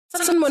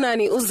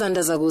Sanibonani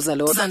uzanda zakuza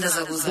lo.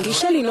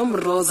 Ngihleli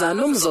nomroza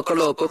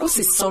nomzokoloko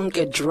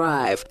kusisonke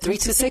drive 3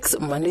 to 6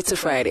 Monday to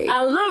Friday.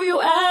 I love you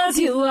as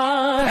you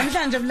are.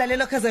 Namhlanje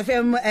mlalelo Khaza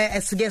FM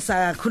esike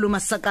sakhuluma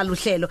saqala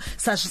uhlelo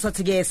sasho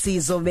sathi ke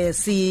sizobe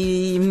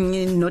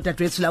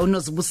nodadewethu la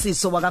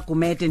uNozibusiso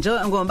wakaGumede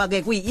njengoba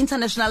ke kuyi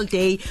International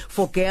Day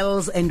for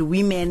Girls and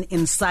Women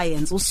in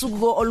Science.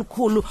 Usuku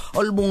olukhulu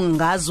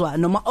olubungazwa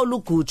noma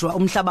olugujwa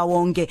umhlaba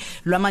wonke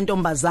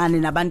lwamantombazane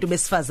nabantu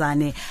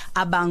besifazane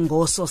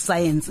abangoso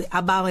science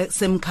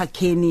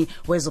abasemkhakheni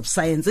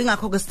wezobusayensi.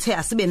 Ingakho ke sithe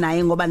asibe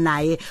naye ngoba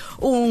naye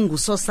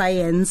unguso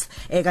science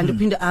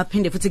kanti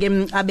aphinde futhi ke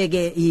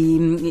abeke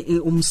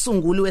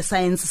umsunguli we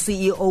Science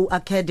CEO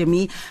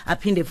Academy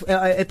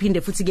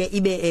aphinde futhi ke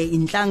ibe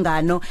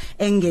inhlangano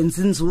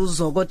engenza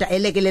inzuzo kodwa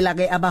elekelela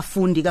ke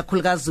abafundi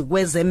kakhulukazi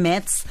kweze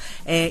maths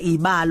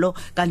ibalo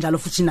kanjalo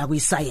futhi na kwi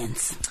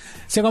science.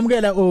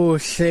 Siyakwamukela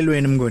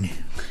ohlelweni Mnguni.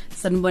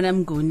 Sanibona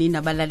Mnguni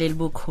nabalaleli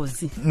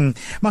bokhozi.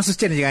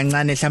 Masisitshele nje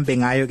kancane mhlambe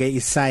ngayo ke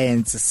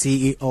iScience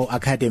CEO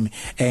Academy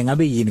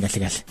ngabe yini kahle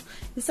kahle?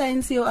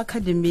 iScience CEO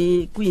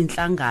Academy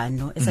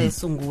kuyinhlangano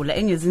esayisungula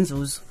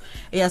engezinzuzo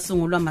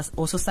eyasungulwa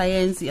oso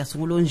science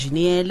yasungulwa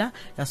engineer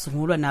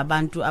yasungulwa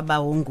nabantu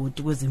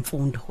abawongoti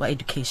kwezemfundo kwa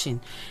education.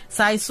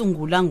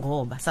 Sayisungula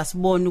ngoba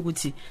sasibona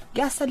ukuthi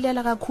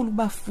kuyasalela kakhulu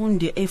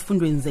bafundi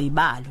efundweni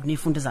zezibalo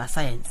nezifundo za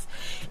science.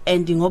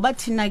 And ngoba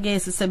thina ke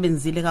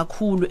sisebenzile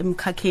kakhulu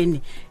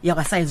emkhakheni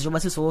yakwa science njengoba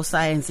siso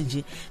science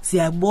nje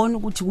siyabona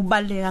ukuthi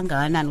kubaleka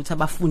kangakanani ukuthi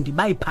abafundi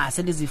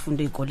bayiphase lezi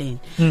zifundo ezikoleni.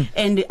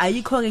 And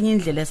ayikho ke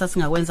indlela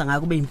esasingakwenza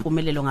ngayo kube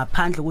impumelelo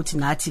ngaphandle ukuthi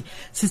nathi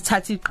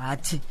sisithatha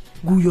igqathi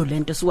kuyo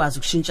lento sikwazi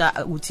ukushintsha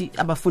ukuthi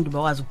abafundi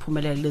bakwazi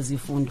ukuphumelela lezi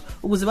zifundo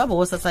ukuze babe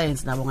wosa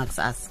science nabo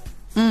ngakusasa.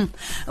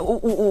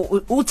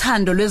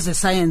 Uthando lweze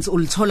science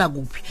ulithola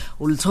kuphi?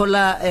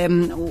 Ulithola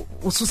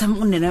ususa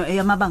emqondweni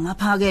yamabanga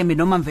aphakeme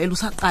noma mvele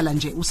usaqala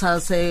nje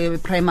usase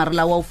primary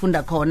la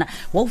wawufunda khona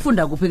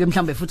wawufunda kuphi ke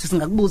mhlambe futhi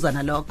singakubuza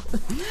nalokho?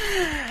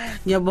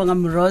 Ngiyabonga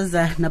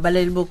Mroza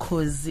nabaleli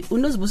bokhozi.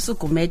 uNozibusiso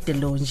Gumede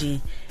lo nje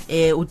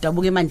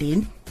udabuka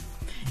eMandeni.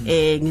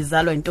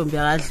 Ngizalwa intombi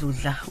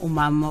yakadludla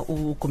umama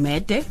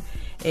uGumede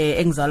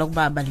engizalwa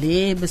kubaba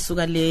le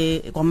besuka le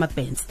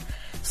kwaMabhensi.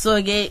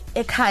 So ke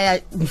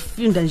ekhaya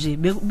ngifunda nje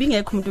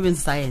bingekho umuntu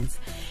owenza science.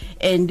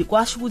 And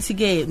kwasho ukuthi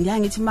ke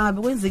ngiyangithi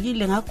mabe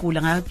kwenzekile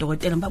ngagula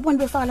ngayadokotela ngibabona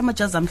befaka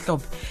lamajazi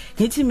amhlophe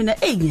ngithi mina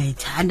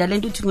ngiyayithanda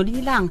lento uthi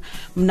ngolilanga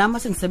mina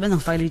sengisebenza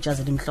ngifakela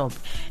ijazi elimhlophe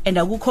and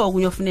akukho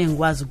okunye ofuneka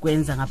ngikwazi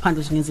ukwenza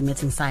ngaphandle ukuthi ngenze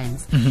maths and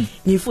science.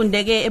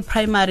 Ngifunde ke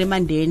eprimary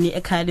eMandeni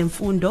ekhaya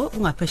lemfundo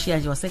ungaphesheya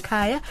nje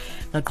wasekhaya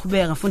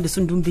ngaqhubeka ngafunda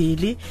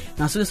eSundumbili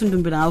ngasuka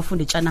eSundumbili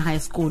ngafunda eTshana High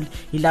School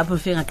ilapho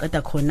ngifike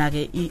ngaqeda khona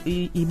ke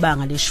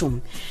ibanga le10.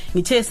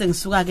 Ngithe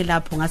sengisuka ke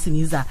lapho ngase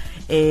ngiza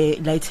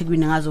la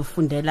eThekwini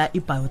ngazofundela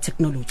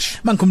ibiotechnology.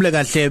 Mangikhumbule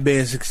kahle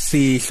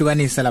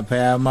besihlukanisa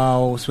lapha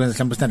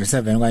usebenza mhlawumbe standard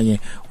 7 kanye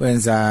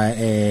wenza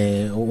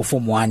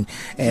uform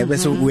 1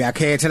 bese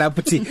uyakhetha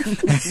lapho uthi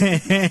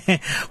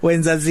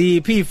wenza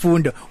ziphi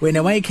izifundo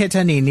wena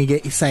wayikhetha nini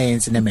ke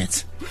iscience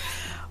nemaths?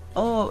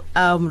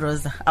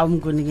 Rosa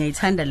Mnguni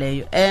ngiyithanda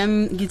leyo.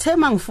 Ngithe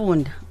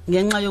mangifunda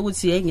ngenxa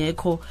yokuthi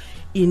yengekho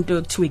into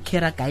ekuthiwa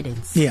career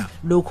guidance.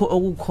 Lokho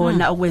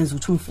okukhona okwenza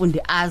ukuthi umfundi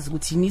azi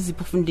ukuthi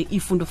niziphi ufunde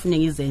ifundo ofune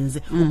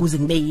ngizenze ukuze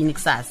ngibe yini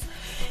kusasa.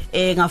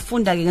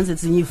 Ngafunda ke ngenze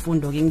ezinye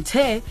izifundo ke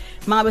ngithe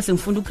mangabe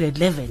sengifunda ugrade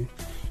 11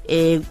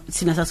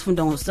 thina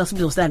sasifunda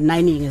ngosibizo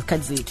standard 9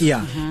 ngesikhathi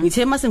zethu.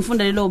 Ngithe mase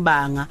ngifunda lelo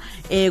banga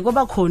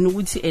ngoba khona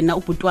ukuthi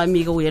ubhuti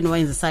wami ke uyena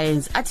wayenza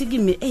science athi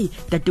kimi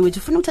dadewethu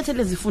ufuna ukuthatha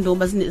lezi zifundo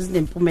ngoba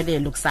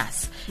zinempumelelo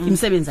kusasa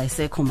imisebenzi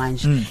ayisekho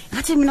manje.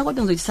 Ngathi mina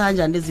kodwa ngizoyithatha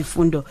kanjani lezi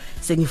zifundo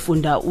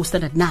sengifunda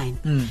ustandard 9.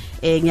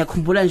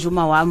 Ngiyakhumbula nje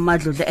uma wami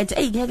madlodla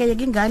ethi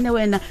ngeke ingane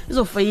wena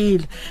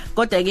izofeyila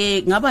kodwa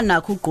ke ngaba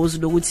nakho ugqozi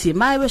lokuthi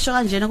maye besho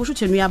kanjena kusho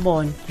ukuthi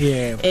uyabona.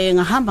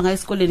 Ngahamba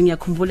ngayesikoleni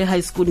ngiyakhumbula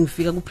high school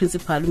ngifika ku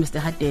principal Mr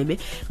Hadebe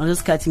ngaleso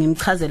sikhathi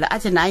ngimchazela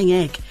athi nayi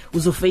ngeke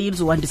uzofeyila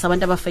uzowandisa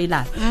abantu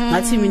abafeyilayo.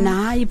 Ngathi mina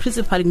hayi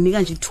principal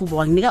nginika nje ithuba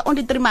wanginika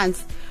only 3 months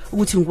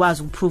ukuthi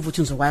ngikwazi ukuprove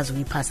ukuthi ngizokwazi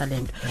ukuyiphasa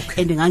lento.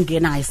 And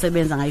ngangena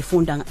ngayisebenza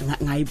ngayifunda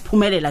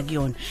ngayiphumelela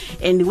kuyona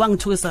and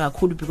kwangithukisa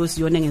kakhulu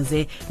because yona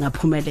ngenze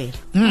ngaphumelela.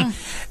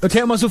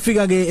 Uthe mase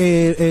ufika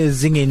ke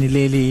ezingeni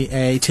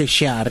leli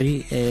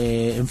tertiary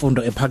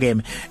imfundo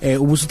ephakeme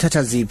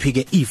ubusuthatha ziphi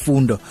ke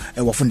izifundo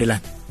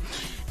wafundelana?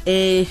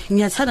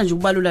 Ngiyathanda nje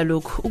ukubalula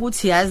lokho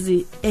ukuthi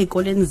yazi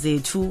ezikoleni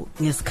zethu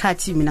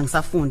ngesikhathi mina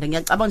ngisafunda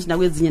ngiyacabanga nje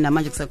nakwezinye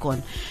namanje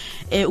kusekhona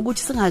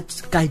ukuthi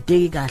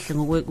singagadeki kahle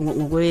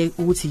ngokwe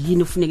ukuthi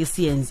yini ufuneke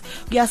siyenze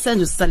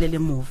kuyasenza usisalele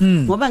emuva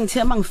ngoba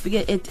ngithe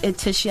mangifike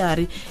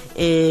etertiary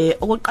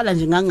okoqala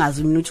nje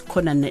ngangazi mina ukuthi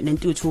khona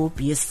nentuthu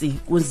BSc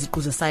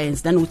kweziqu ze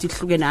science nanokuthi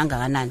ihlukene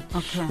kangakanani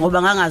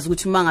ngoba ngangazi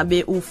ukuthi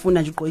mangabe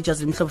ufuna nje uqoqa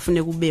ijazi limhlophe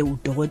ufuneka ube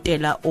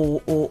udokotela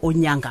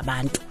onyanga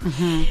abantu.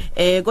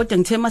 Kodwa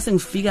ngithe mase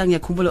ngifika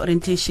ngiyakhumbula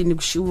orientation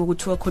kushiwo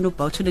ukuthi wakhona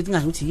ubiotechnology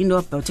ngazi ukuthi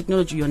yini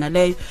biotechnology yona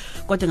leyo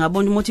kodwa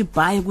ngabona ukuthi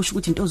bio kusho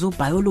ukuthi into zo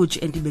biology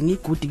and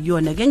good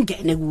kuyona ke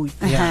ngene kuyo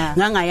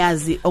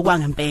ngangayazi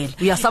okwangempela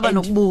uyasaba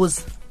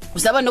nokubuza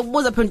usaba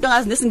nokubuza phela into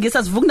ngazi nesingisi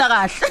asivukuna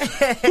kahle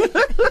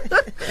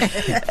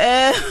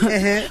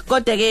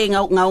kodwa ke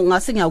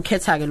ngase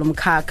ngiyawukhetha ke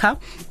lomkhakha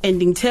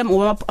and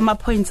ngithema ama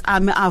points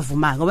ami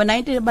avuma ngoba na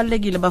into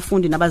ebalekile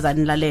abafundi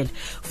nabazali nilalele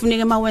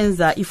kufuneka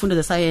mawenza ifundo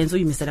ze science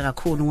uyimisela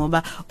kakhulu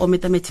ngoba o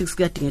mathematics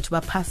kuyadinga ukuthi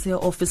baphase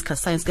o physical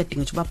science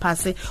kuyadinga ukuthi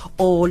baphase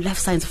o life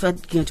science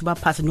kuyadinga ukuthi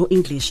baphase no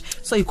English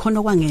so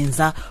ikhona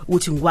kwangenza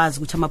ukuthi ngikwazi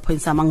ukuthi ama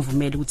points ami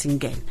ngivumele ukuthi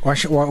ngingene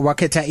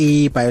wakhetha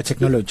i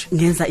biotechnology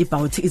ngenza i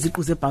biotech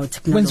iziqu ze biotechnology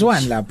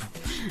wenziwani lapho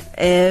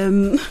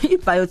i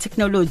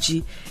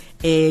biotechnology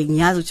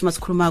ngiyazi ukuthi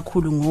masikhuluma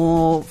kakhulu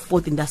ngo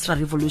fourth industrial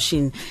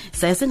revolution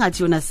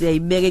sayengathi yona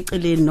siyayibeka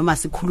eceleni noma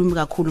sikhuluma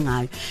kakhulu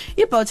ngayo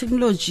i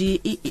biotechnology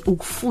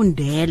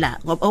ukufundela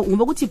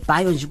ngoba ukuthi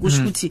bio nje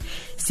kusho ukuthi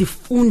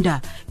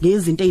sifunda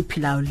ngezinto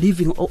eziphilayo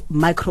living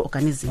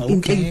microorganism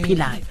into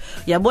eziphilayo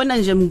uyabona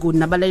nje mnguni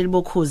nabalali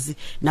bokhozi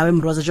nawe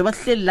Mroza nje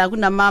bahleli la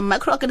kunama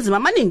microorganism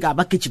amaningi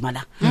abagijima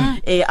la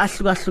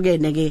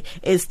ahlukahlukene ke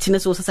esithina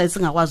society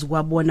singakwazi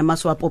ukuwabona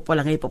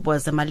masiwapopola ngezipopola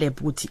zema lab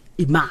ukuthi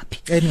imaphi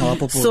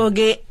engawapopola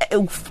ke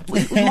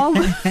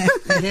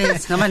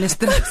yes ngama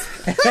ne-stress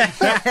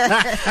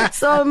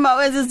so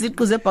mawezi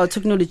iziqu ze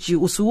biotechnology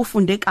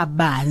usufunde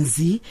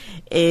kabanzi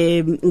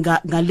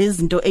ngalezi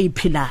zinto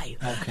eziphilayo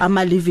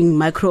ama living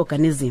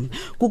microorganism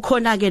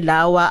kukhona ke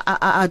lawa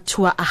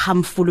athiwa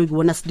harmful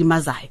ukubona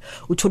silimazayo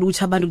uthola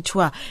ukuthi abantu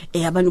kuthiwa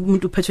abantu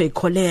umuntu uphethwe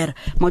icholera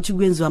mawuthi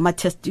kwenziwa ama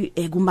test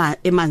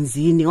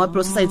emanzini ngoba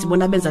process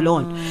bona benza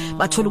lonto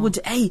bathola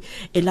ukuthi hey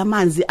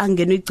elamanzi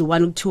angenwe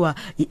igciwane ukuthiwa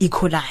E.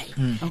 coli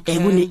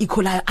kune E.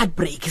 coli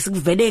outbreak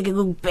sikuveleke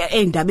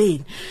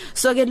endabeni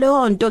so ke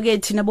leyo nto ke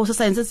thina bo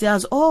science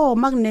siyazi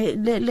makune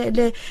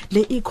le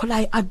E.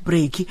 coli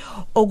outbreak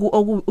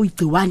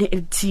uyigciwane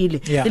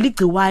elithile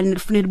leligciwane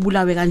lifuneka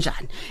libulawe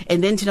kanjani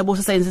and then thina bo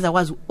science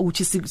akwazi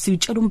ukuthi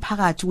sitshela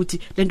umphakathi ukuthi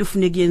lento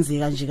ufuneka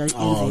yenzeka nje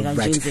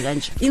yenze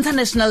kanje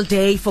International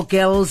Day for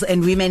Girls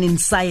and Women in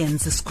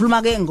Science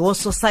sikhuluma ke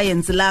ngoso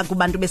science la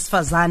kubantu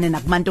besifazane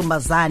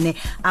nakumantombazane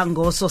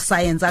angoso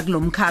science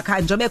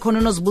akulomkhakha njobe khona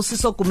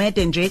uNozibusiso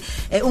Gumede nje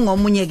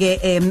ungomunye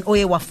ke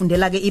oye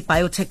wafundela ke i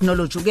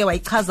biotechnology uke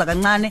wayichaza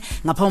kancane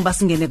ngaphambi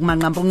basingene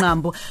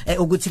kumanqambo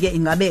ukuthi ke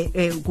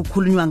ingabe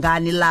kukhulunywa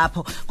ngani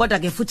lapho kodwa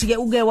ke futhi ke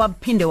uke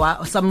waphinde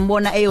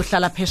sambona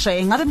eyohlala phesheya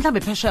ingabe mhlambe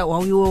phesheya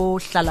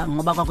wawuyohlala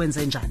ngoba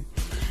kwakwenze njani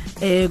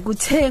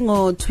kuthe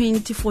ngo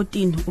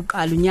 2014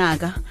 uqala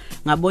unyaka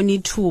ngabona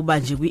ithuba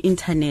nje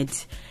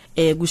kwi-internet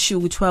kushiya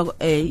ukuthi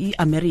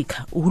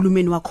iAmerica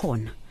uhulumeni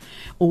wakhona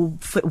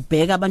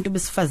ubheka abantu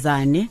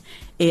besifazane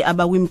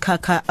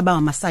abawimkhakha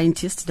abangama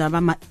scientists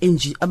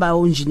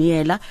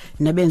abawo-engineer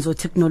nabenzo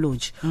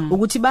technology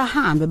ukuthi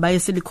bahambe baye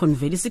Silicon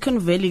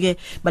Valley ke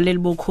baleli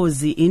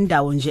bokhozi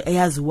indawo nje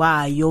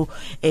eyaziwayo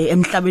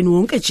emhlabeni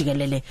wonke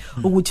jikelele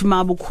ukuthi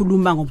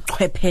mabukhuluma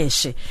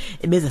ngobuchwepheshe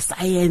beze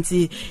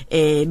science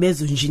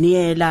bezo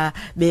engineer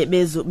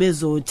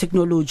bezo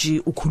technology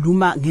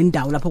ukhuluma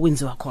ngendawo lapho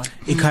kwenziwa khona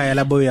ikhaya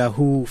labo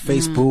Yahoo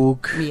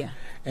Facebook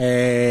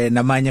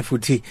namanye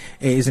futhi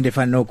izinto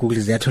efana no Google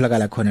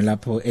ziyatholakala khona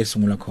lapho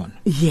esungula khona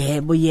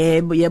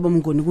yebo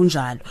mnguni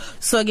kunjalo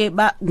so ke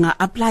nga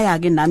apply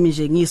ke nami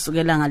nje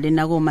ngisukela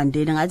ngalena ko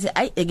Mandela ngathi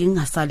eke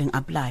ngingasali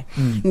ngi-apply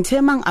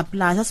ngithe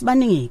mangi-apply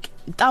sasibaningiki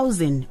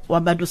 1000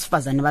 wabantu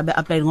sifazane babe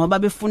apply ngoba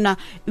befuna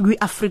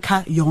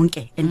kwi-Africa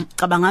yonke and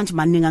cabanga nje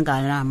maningi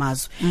angana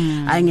amazwe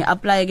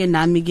ngi-apply ke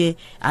nami ke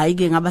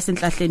ke ngaba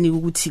senhlahleni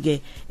ukuthi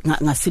ke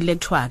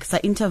ngaselectwa ke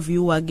sa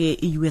interview ke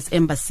i-US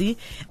Embassy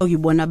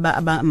okuyibona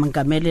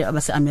abamangamele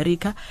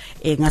abase-America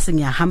ngase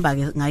ngiyahamba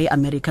ke ngayi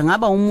America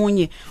ngaba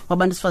umunye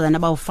wabantu sifazane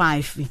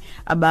abawu5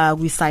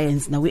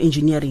 abakwi-science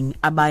nakwi-engineering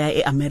abaya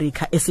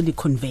e-America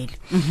eSilicon Valley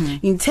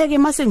ngitheke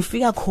mase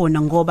ngifika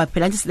khona ngoba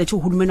phela nje silethe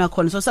uhulumeni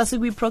wakhona so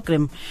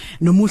sasikwi-program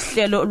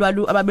nomuhlelo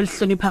olwalu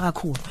ababelihlonipha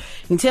kakhulu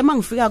ngithe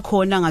mangifika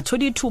khona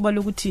ngathola ithuba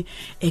lokuthi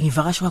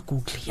ngivakasha kwa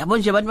Google yabo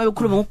nje abantu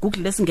babekhuluma ngo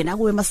Google lesingena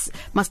kuwe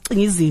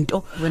masicinga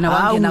izinto wena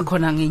wangena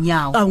khona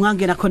ngenyawo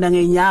ngangena khona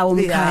ngenyawo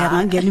umkhaya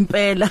ngangena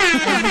impela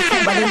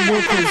baleni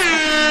bokhozi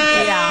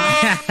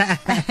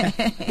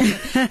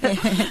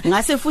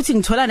ngase futhi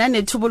ngithola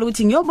nanethubo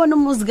lokuthi ngiyobona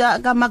umuzi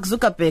ka Mark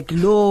Zuckerberg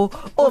lo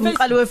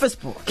omqali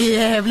weFacebook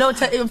lo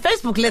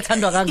Facebook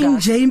lethandwa kangaka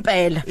nje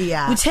impela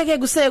utheke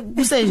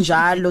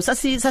kusenjalo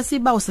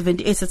sasiba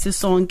u78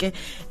 sasisonke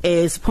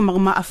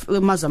siphuma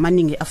kumazwe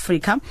amaningi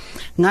eAfrica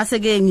ngase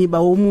ke ngiba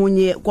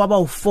omunye kwaba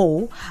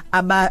u4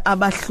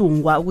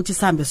 abahlungwa ukuthi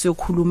sihambe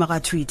siyokhuluma ka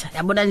Twitter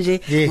yabona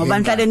nje ngoba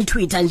nhlaleni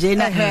Twitter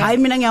njena hayi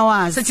mina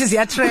ngiyawazi sithi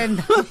ziya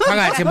trend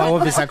phakathi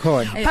emahhovisi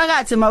akhona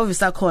phakathi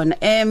emahhovisi akhona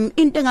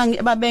into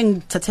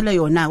engabengithathele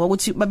yona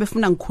ukuthi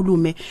babefuna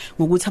ngikhulume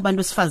ngokuthi abantu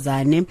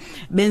besifazane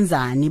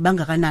benzani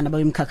bangakanani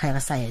abayimkhakha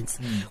ya science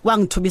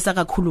kwangithobisa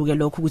kakhulu ke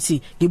lokho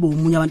ukuthi ngibe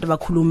umunye abantu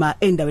abakhuluma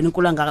endaweni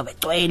enkulu angaka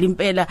begcwele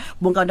impela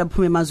bonke abantu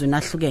abaphuma emazweni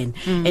ahlukene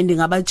and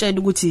ngabatshela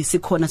ukuthi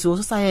sikhona siwo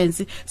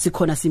science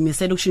sikhona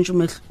simisela ukushintsha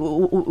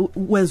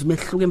ukwenza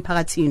umehluko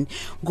emphakathini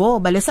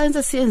ngoba le science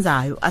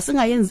esiyenzayo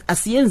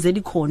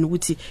asiyenzeli khona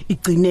ukuthi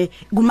igcine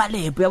kuma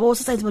lab yabo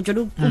science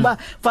bajwayele ukuba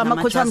fama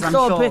khotha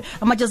amhlophe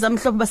amajazi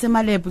amhlophe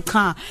basemalab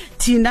cha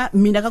thina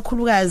mina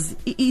kakhulukazi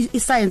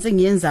iscience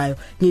engiyenzayo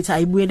ngithi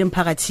ayibuyele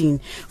emphakathini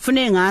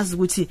funeke ngazi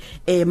ukuthi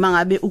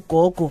mangabe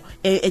ugogo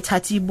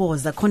ethatha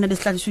iboza khona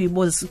lesihlaliswa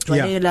iboza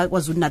sigcwayela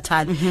kwaZulu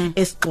Natal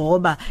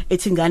esigcoba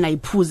ethi ingane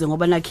ayiphuze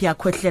ngoba nakhi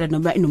yakhwehlela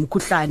noma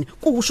inomkhuhlane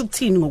kusho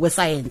ukuthini ngokwe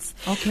science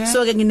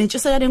so ke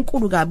nginentshisekelo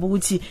enkulu kabi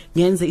ukuthi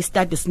ngenze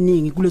istudy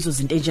esiningi kulezo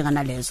zinto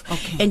enjengana lezo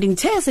and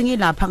ngithe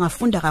sengilapha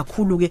ngafunda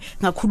kakhulu ke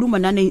ngakhuluma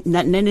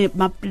nane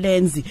ma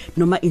plans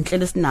noma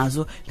inhlelo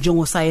esinazo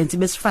njengo science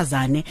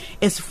besifazane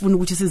esifuna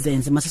ukuthi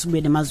sizenze mase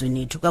sibuye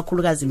emazweni ethu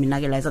kakhulukazi mina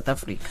ke la eSouth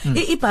Africa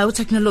I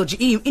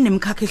biotechnology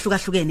inemkhakha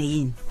ehlukahlukene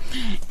yini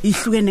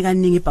ihlukene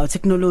kaningi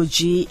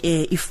biotechnology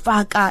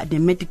ifaka the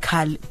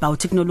medical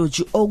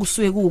biotechnology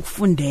okusuke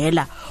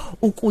ukufundela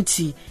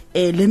ukuthi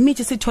le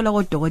mithi sithola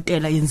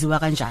kodokotela yenziwa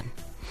kanjani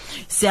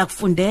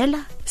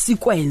siyakufundela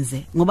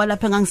sikwenze ngoba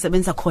lapha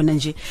engangisebenza khona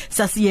nje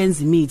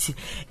sasiyenza imithi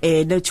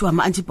lethiwa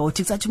ama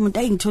antibiotics athi umuntu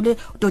ayingithole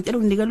udokotela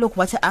unike lokho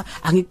wathi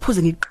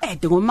angikuphuze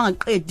ngiqede ngoba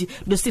mangaqedi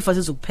lesifo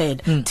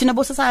sizokuphela thina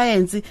bo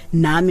science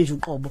nami nje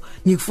uqobo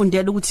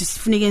ngikufundela ukuthi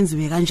sifuneke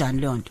enziwe kanjani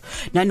leyo nto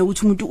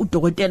nanokuthi umuntu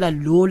udokotela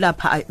lo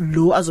lapha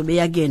lo azobe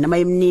yakena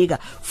mayemnika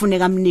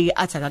funeka amnike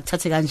athi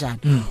akakuthathe kanjani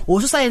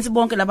osho science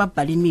bonke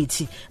lababhala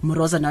imithi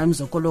Mroza nawe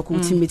mzokoloko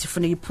ukuthi imithi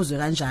funeka iphuzwe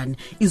kanjani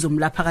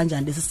izomlapha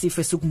kanjani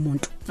lesifo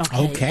esikumuntu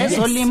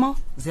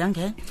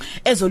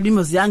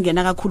ezolimo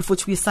ziyangena kakhulu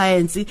futhi kwi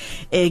science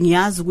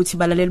ngiyazi ukuthi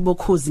balaleli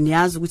bokhozi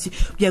niyazi ukuthi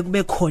kuye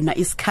kube khona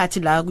isikhathi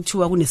la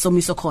kuthiwa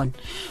kunesomiso khona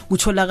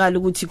kutholakala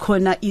ukuthi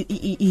khona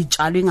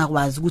izitshalo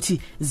engakwazi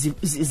ukuthi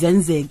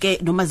zenzeke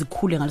noma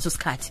zikhule ngaleso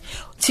sikhathi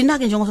thina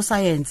ke njengo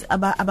science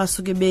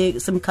abasuke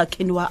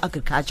besemkhakheni wa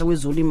agriculture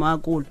wezolimo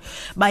kakhulu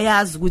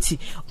bayazi ukuthi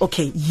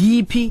okay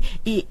yipi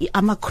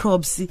ama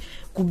crops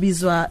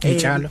kubizwa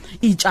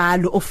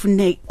izitshalo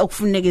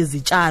okufuneka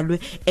izitshalwe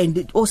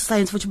and o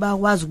science futhi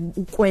bayakwazi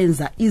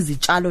ukwenza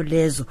izitshalo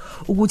lezo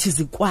ukuthi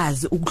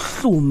zikwazi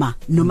ukuhluma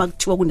noma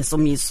kuthiwa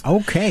kunesomiso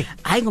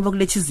hayi ngoba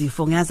kulethe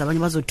izifo ngiyazi abanye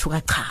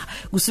bazothuka cha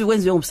kusuke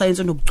kwenziwe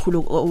ngomscience onobuchule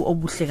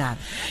obuhle kabi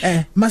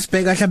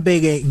masibheka mhlambe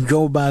ke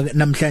njoba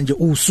namhlanje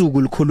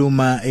usuku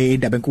likhuluma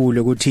indaba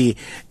enkulu ukuthi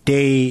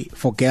Day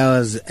for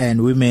Girls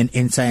and Women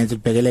in Science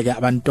ubhekeleke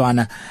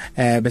abantwana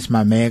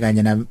besimame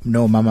kanye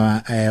no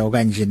mama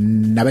okanje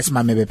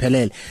nabesimame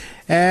bephelele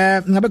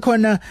ngabe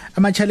khona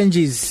ama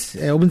challenges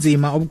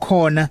obunzima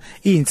obukhona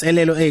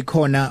izinselelo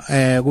ezikhona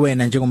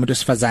kuwena njengomuntu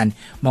osifazane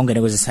mawungene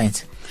kweze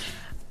science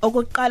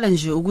okokuqala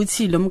nje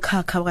ukuthi lo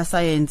mkhakha wa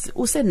science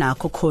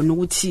usenakho khona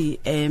ukuthi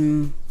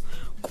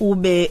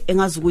kube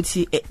engazi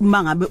ukuthi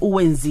mangabe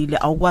uwenzile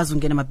awukwazi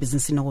ungena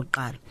emabhizinisini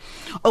okokuqala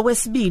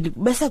okwesibili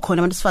bese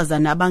khona abantu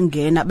sifazana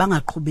abangena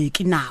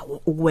bangaqhubeki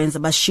nawo ukwenza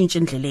bashintshe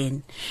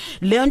endleleni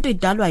leyo nto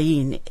idalwa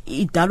yini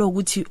idalwa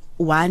ukuthi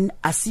one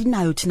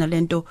asinayo thina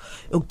lento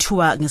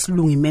okuthiwa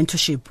ngesilungu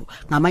mentorship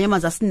ngamanye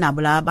amazwi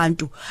asinabo la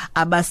abantu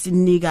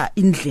abasinika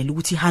indlela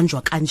ukuthi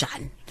ihanjwa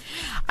kanjani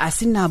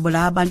asinabo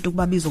la abantu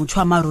kubabizwa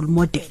ngithiwa ama role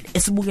model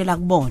esibukela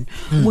kubona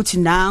ukuthi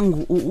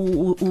nangu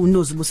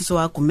uNozipho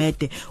wa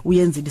Gumede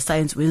uyenzile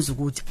science wenza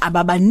ukuthi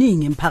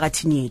ababaningi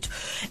emphakathini yethu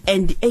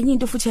and enye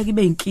into futhi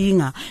yakibe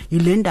inkinga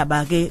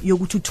yilendaba ke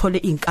yokuthi uthole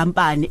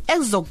inkampani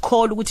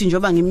ezokukhola ukuthi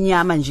njoba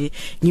ngimnyama nje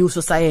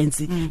ngiuso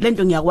science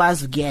lento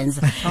ngiyakwazi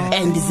ukuyenza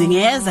and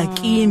zingeza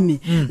kimi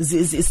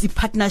si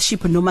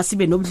partnership noma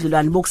sibe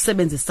nobudlelwane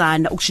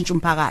bokusebenzisana ukushintsha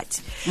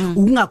umphakathi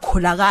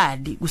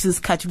ungakholakali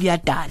kusesikhathi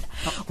kuyadala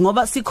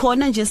ngoba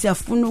sikhona nje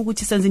siyafuna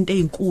ukuthi senze into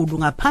ezinkulu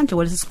ngaphandle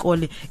kwalesi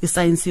sikole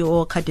iScience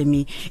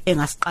Academy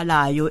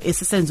engasiqalayo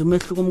esisenza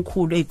umehluko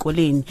omkhulu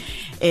ezikoleni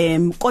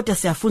kodwa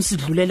siyafuna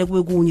sidlulele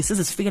kwekunye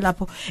size sifike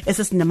lapho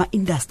esesinama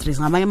industries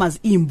ngamanye amazi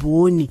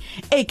imboni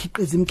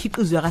ekhiqiza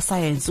imikhiqizo yaka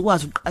science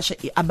ukwazi uqasha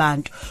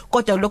abantu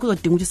kodwa lokho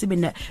kuzodinga ukuthi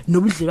sibe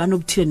nobudlelwano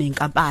obuthile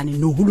nenkampani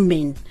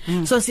nohulumeni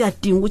so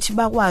siyadinga ukuthi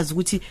bakwazi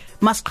ukuthi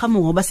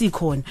masiqhamuka ngoba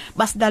sikhona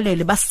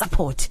basilalele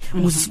basisupport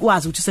ukuze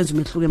sikwazi ukuthi senze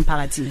umehluko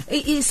emphakathini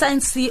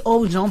iScience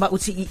CEO njengoba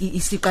uthi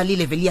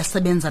isiqalile vele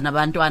iyasebenza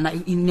nabantwana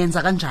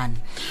inenza kanjani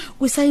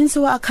kwiScience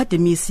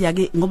Academy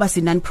siyake ngoba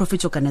si non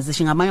profit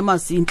organization ngamanye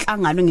amazi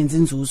inhlangano ngenza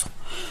inzuzo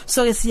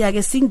so ke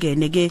siyake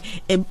singene ke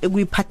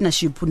kwi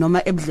partnership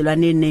noma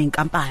ebudlelwaneni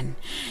nenkampani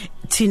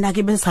thina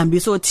ke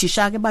besihambisa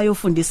othisha ke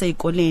bayofundisa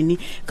ezikoleni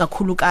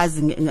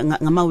kakhulukazi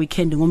ngama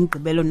weekend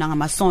ngomgqibelo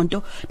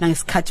nangamasonto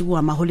nangesikhathi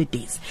kuhama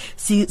holidays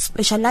si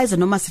specialize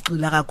noma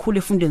sigxila kakhulu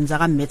efundweni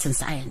zaka maths and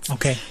science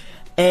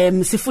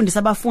sifundisa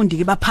abafundi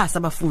ke baphasa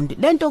abafundi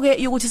lento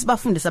ke ukuthi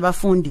sibafundise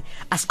abafundi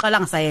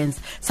asiqalanga science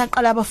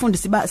saqala abafundi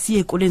siye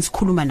ekoleni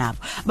sikhuluma nabo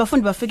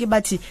abafundi bafike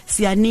bathi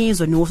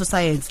siyanizwa newoso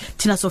science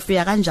thina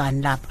sofika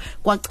kanjani lapha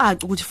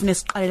kwacaca ukuthi ufune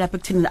siqale lapha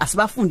ekuthini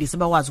asibafundise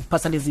bakwazi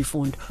ukuphasa lezi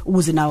zifundo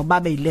ukuze nawo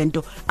babe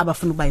yilento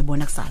abafuna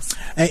bayibona kusasa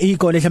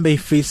ikole mhlambe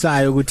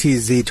ifisayo ukuthi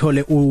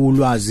zithole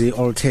ulwazi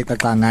oluthe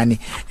xaxangani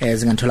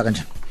zingathola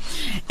kanjani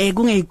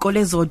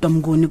kungeyikole zodwa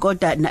mnguni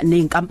kodwa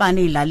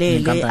neinkampani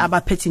ezilalele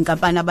abaphethe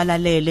inkampani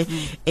abalalele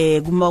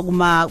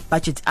kuma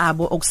budget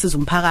abo okusiza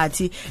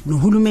umphakathi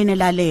nohulumeni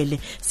elalele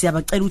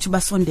siyabacela ukuthi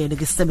basondele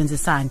ke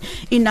sisebenzisane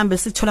inamba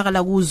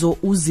esitholakala kuzo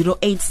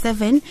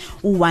u087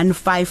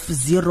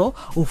 150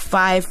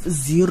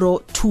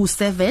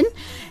 5027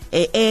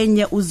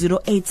 enye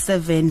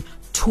u087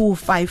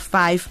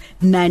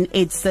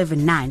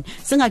 2559879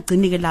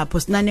 singagcini ke lapho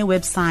sinane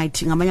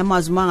website ngamanye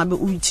amazwi mangabe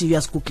uthi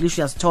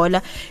uyasigugulisha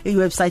uyasithola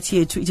iwebsite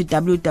yethu ithi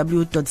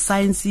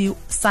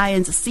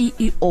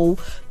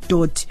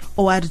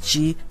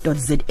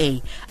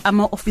www.scienceo.org.za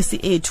ama office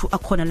ethu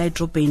akhona la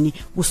eDrobheni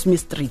ku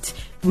Smith Street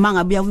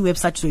mangabe uya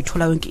kwiwebsite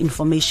uzoyithola yonke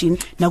information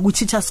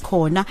nakuthitha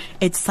sikhona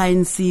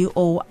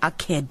 @scienceo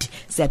arcade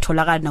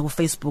siyatholakala na ku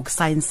Facebook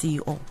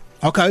scienceo.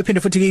 Okay,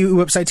 uphinde futhi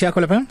iwebsite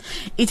yakho lapha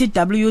ithi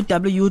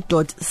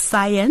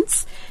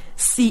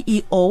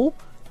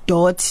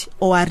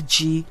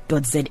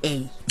www.scienceo.org.za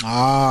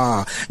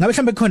ngabe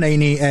mhlambe khona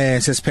yini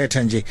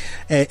sesiphetha nje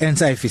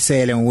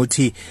ensayifisele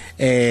ngokuthi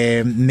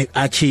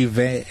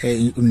achieve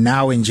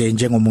nawe nje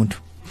njengomuntu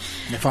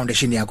ne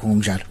foundation yakho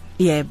ngomjalo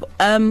yebo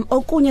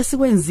okunye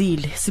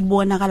sikwenzile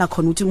sibonakala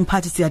khona ukuthi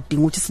umphathi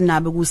siyadinga ukuthi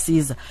sinabe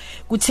kusiza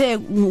kuthe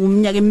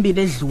umnyaka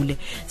emibili edlule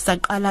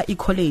saqala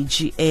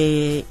icollege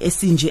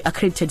esinje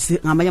accredited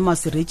ngamanye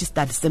amasi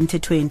registered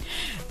semthethweni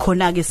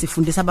khona ke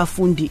sifundisa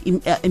abafundi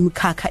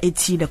imikhakha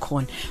ethile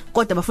khona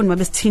kodwa abafundi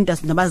babesithinta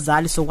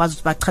nabazali sokwazi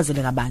ukuthi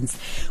bachazele kabanzi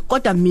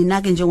kodwa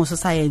mina ke njengo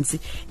science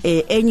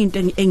enye into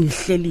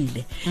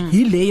engihlelile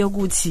yileyo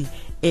ukuthi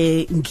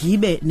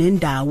ngibe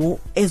nendawo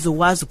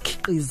ezokwazi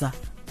ukukhiqiza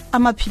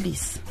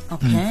amaphilisi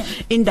okay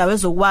indawo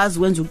ezokwazi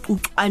ukwenza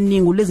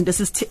ucwaningo lezinto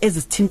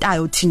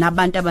ezisithintayo thina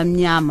abantu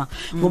abamnyama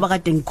ngoba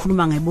kade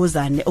ngikhuluma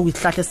ngebozane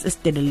okuyihlahla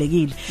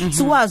esidelelekile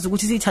sikwazi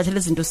ukuthi sithathe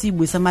lezi zinto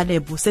siyibuyisa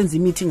emalebhu senze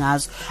imithi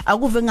ngazo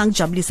akuve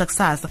ngangijabulisa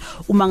kusasa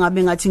uma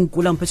ngabe ngathi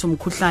ngigula ngiphethwe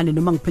umkhuhlane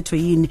noma ngiphethwe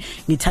yini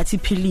ngithatha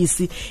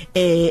iphilisi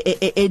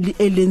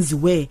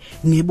elenziwe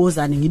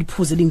ngebozane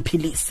ngiliphuze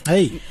lingiphilisi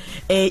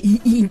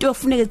into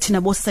efuneka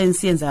thina bo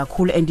science yenza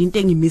kakhulu and into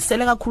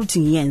engimisele kakhulu ukuthi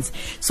ngiyenze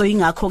so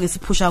ingakho ke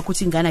siphusha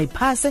ukuthi ingane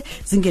ayiphase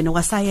zingene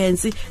kwa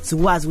science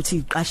sikwazi ukuthi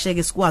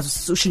iqasheke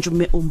sikwazi ushintsha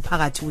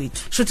umphakathi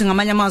wethu shuthi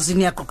ngamanye amazwi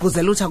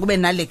niyagqugquzela ukuthi akube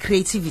nale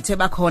creativity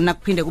ebakhona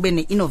kuphinde kube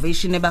ne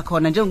innovation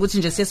ebakhona njengokuthi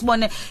nje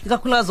siyasibone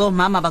ikakhulukazi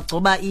omama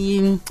bagcoba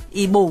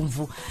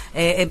ibomvu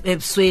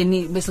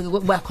ebusweni bese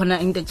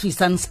kubakhona into ekuthiwa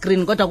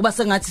sunscreen kodwa kuba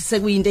sengathi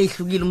sekuyinto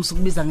ezihlukile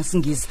umsukubiza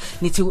ngesingisi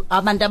nithi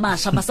abantu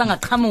abasha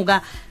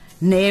basangaqhamuka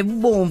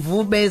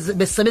nebomvu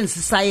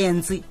besebenzisa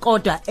science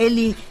kodwa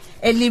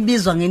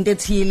elibizwa ngento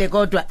ethile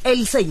kodwa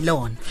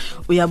eliseyilona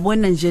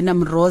uyabona nje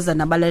namroza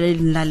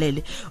nabalaleli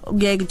nilalele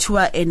kuye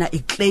kuthiwa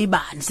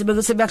iclayban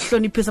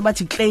sebeyakuhloniphisa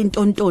bathi clay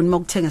intontoni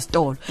makuthenga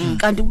esitolo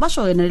kanti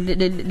kubasho yena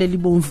leli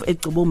bomvu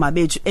egcobo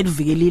mabethu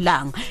elivikela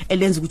ilanga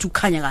elenza ukuthi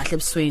ukukhanya kahle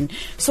ebusweni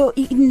so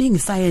iningi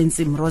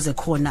science mroza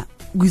khona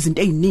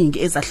kwizinto eziningi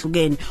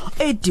ezahlukene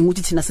edinga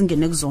ukuthi thina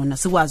singene kuzona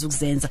sikwazi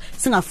ukuzenza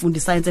singafundi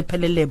science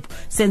ephelelebo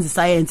senze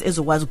science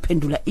ezokwazi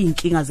ukuphendula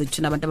inkinga zethu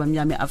thina abantu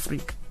abamnyama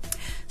eAfrika.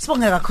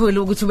 Sibonge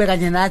kakhulu ukuthi ube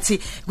kanye nathi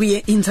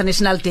kuye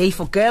International Day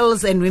for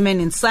Girls and Women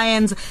in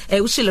Science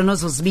ushilo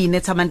nozozibini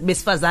ethabantu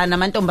besifazana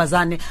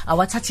amantombazane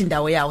awathatha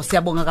indawo yawo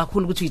siyabonga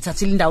kakhulu ukuthi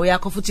uyithathile indawo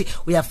yakho futhi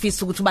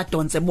uyafisa ukuthi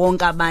badonse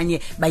bonke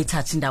abanye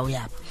bayithatha indawo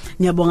yabo.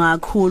 Ngiyabonga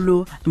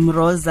kakhulu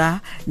Mroza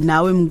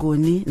nawe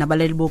Mnguni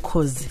nabaleli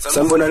bokhozi.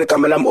 Sambona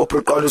igama lami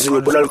oPriqalo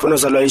ngibona mfono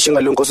zalwa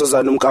ishinga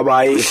lenkosazana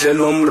umkabayi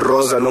ihlelo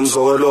nomroza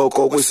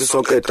nomzokoloko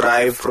kusisonke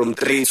drive from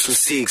 3 to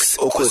 6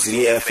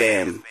 okhosini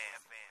FM.